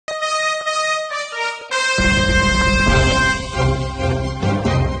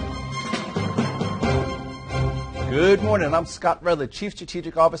Good morning. I'm Scott Redler, Chief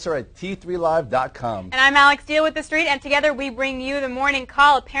Strategic Officer at T3Live.com. And I'm Alex Deal with The Street, and together we bring you the morning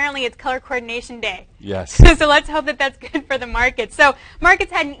call. Apparently it's Color Coordination Day. Yes. So let's hope that that's good for the markets. So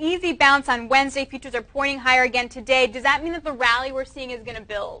markets had an easy bounce on Wednesday. Futures are pointing higher again today. Does that mean that the rally we're seeing is going to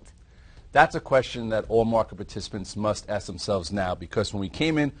build? That's a question that all market participants must ask themselves now, because when we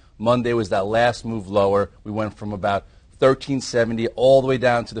came in, Monday was that last move lower. We went from about 1370 all the way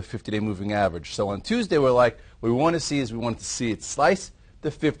down to the 50-day moving average. So on Tuesday, we're like, what we want to see is we want to see it slice the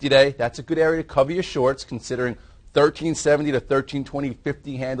 50-day. That's a good area to cover your shorts, considering 1370 to 1320,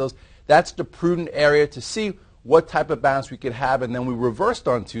 50 handles. That's the prudent area to see what type of bounce we could have. And then we reversed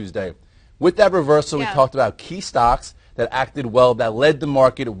on Tuesday. With that reversal, we talked about key stocks that acted well, that led the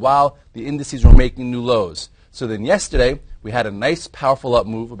market while the indices were making new lows. So then yesterday, we had a nice, powerful up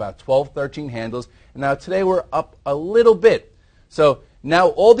move, about 12, 13 handles. And now today we're up a little bit. So now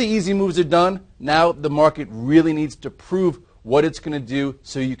all the easy moves are done. Now the market really needs to prove what it's going to do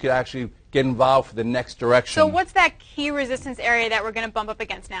so you could actually get involved for the next direction. So what's that key resistance area that we're going to bump up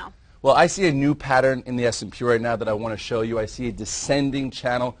against now? Well, I see a new pattern in the S&P right now that I want to show you. I see a descending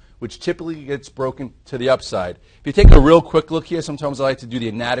channel, which typically gets broken to the upside. If you take a real quick look here, sometimes I like to do the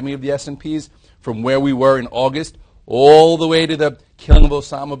anatomy of the S&Ps from where we were in August all the way to the killing of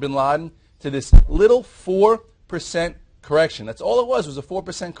Osama bin Laden to this little 4% correction. That's all it was a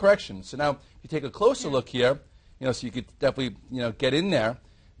 4% correction. So now if you take a closer look here, so you could definitely, get in there.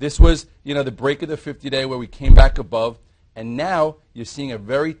 This was, the break of the 50-day where we came back above, and now you're seeing a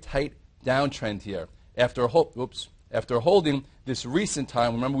very tight downtrend here. After holding this recent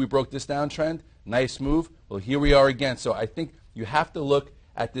time, remember we broke this downtrend? Nice move. Well, here we are again. So I think you have to look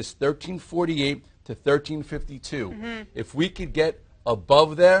at this 1348 to 1352. If we could get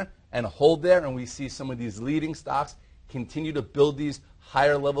above there and hold there, and we see some of these leading stocks continue to build these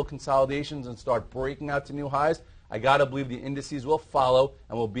higher level consolidations and start breaking out to new highs, I got to believe the indices will follow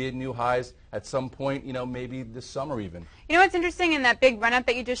and will be at new highs at some point, maybe this summer even. You know what's interesting in that big run-up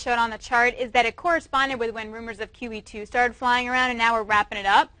that you just showed on the chart is that it corresponded with when rumors of QE2 started flying around, and now we're wrapping it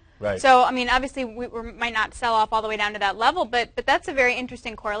up. Right. So, I mean, obviously we might not sell off all the way down to that level, but that's a very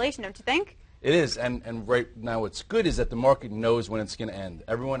interesting correlation, don't you think? It is, and right now what's good is that the market knows when it's going to end.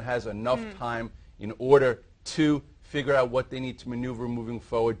 Everyone has enough time in order to figure out what they need to maneuver moving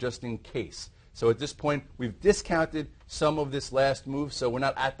forward just in case. So at this point, we've discounted some of this last move, so we're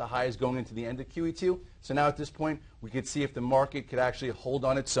not at the highs going into the end of QE2. So now at this point, we could see if the market could actually hold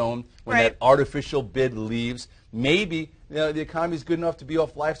on its own when that artificial bid leaves. Maybe the economy is good enough to be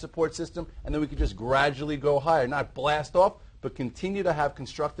off life support system, and then we could just gradually go higher, not blast off, but continue to have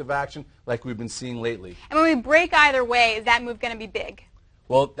constructive action like we've been seeing lately. And when we break either way, is that move going to be big?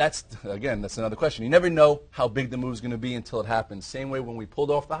 Well, that's another question. You never know how big the move is going to be until it happens. Same way when we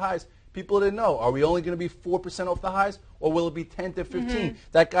pulled off the highs, people didn't know. Are we only going to be 4% off the highs, or will it be 10 to 15?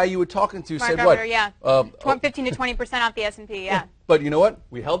 That guy you were talking to said what? Yeah, 15 to 20% off the S&P, yeah. But you know what?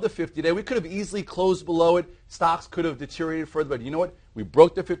 We held the 50-day. We could have easily closed below it. Stocks could have deteriorated further. But you know what? We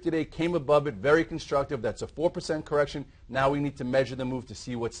broke the 50-day, came above it, very constructive. That's a 4% correction. Now we need to measure the move to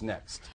see what's next.